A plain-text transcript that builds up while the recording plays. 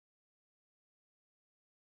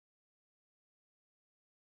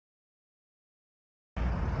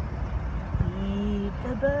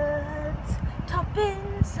birds,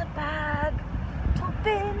 toppins a bag.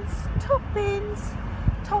 Toppins, toppins,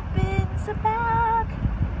 toppins a bag.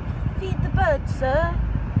 Feed the birds, sir.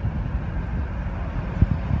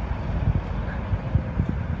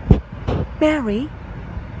 Mary,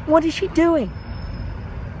 what is she doing?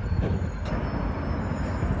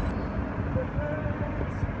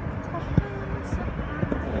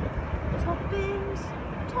 Toppins,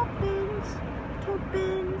 toppins,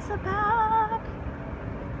 toppins a bag.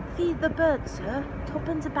 Feed the birds, sir.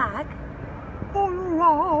 Toppins a bag. All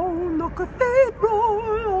around the cathedral,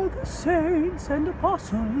 all the saints and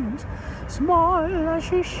apostles smile as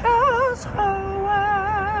she shares her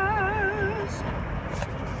wares.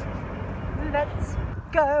 Let's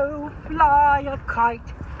go fly a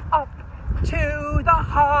kite up to the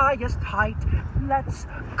highest height. Let's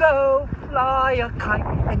go fly a kite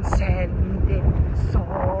and send it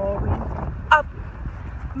soaring up.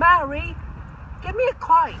 Mary, give me a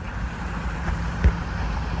kite.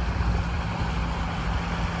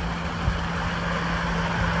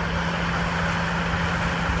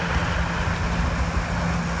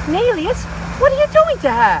 Nelius, what are you doing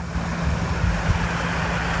to her?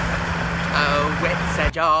 Oh, it's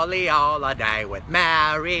a jolly holiday with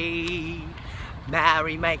Mary.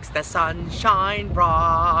 Mary makes the sun shine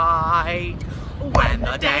bright when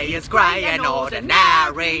the day is grey and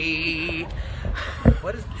ordinary.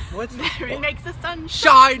 What's Mary makes the sun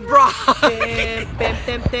shine bright? Bim,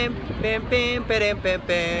 bim, bim, bim, bim, bim, bim,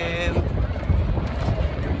 bim.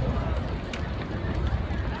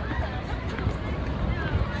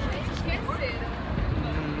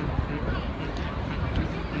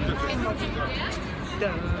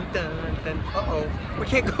 Dun, dun, dun. Uh-oh, we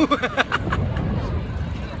can't go.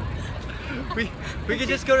 we can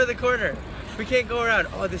just go to the corner. We can't go around.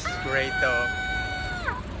 Oh, this is great though.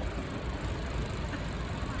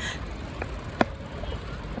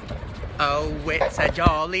 Oh, it's a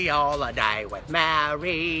jolly holiday with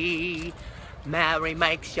Mary. Mary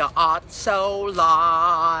makes your heart so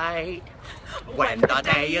light when the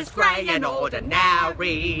day is grey and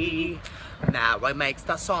ordinary. Mary makes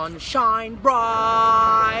the sun shine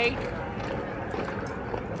bright.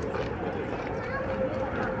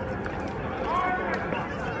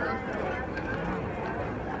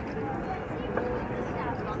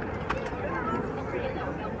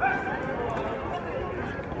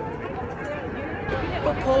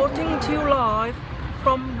 Reporting to you live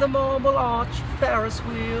from the Marble Arch Ferris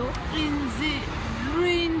wheel. in the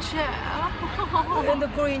green chair. In the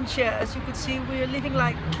green chair, as you can see, we're living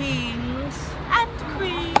like kings. And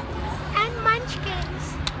queens. And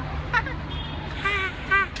munchkins.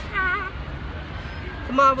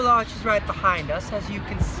 The Marble Arch is right behind us, as you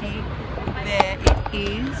can see. There it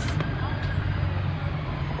is.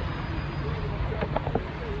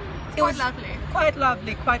 Quite lovely. Quite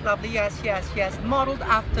lovely, quite lovely. Yes, yes, yes. Modeled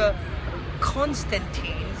after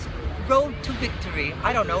Constantine's road to victory.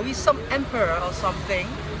 I don't know, he's some emperor or something.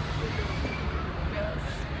 Yes.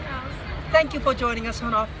 Yes. Thank you for joining us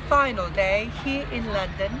on our final day here in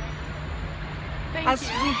London. Thank As you.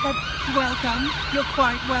 we had welcome, you're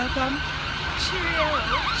quite welcome. Cheerio.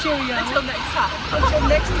 Cheerio. Until next time. Until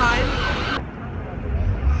next time.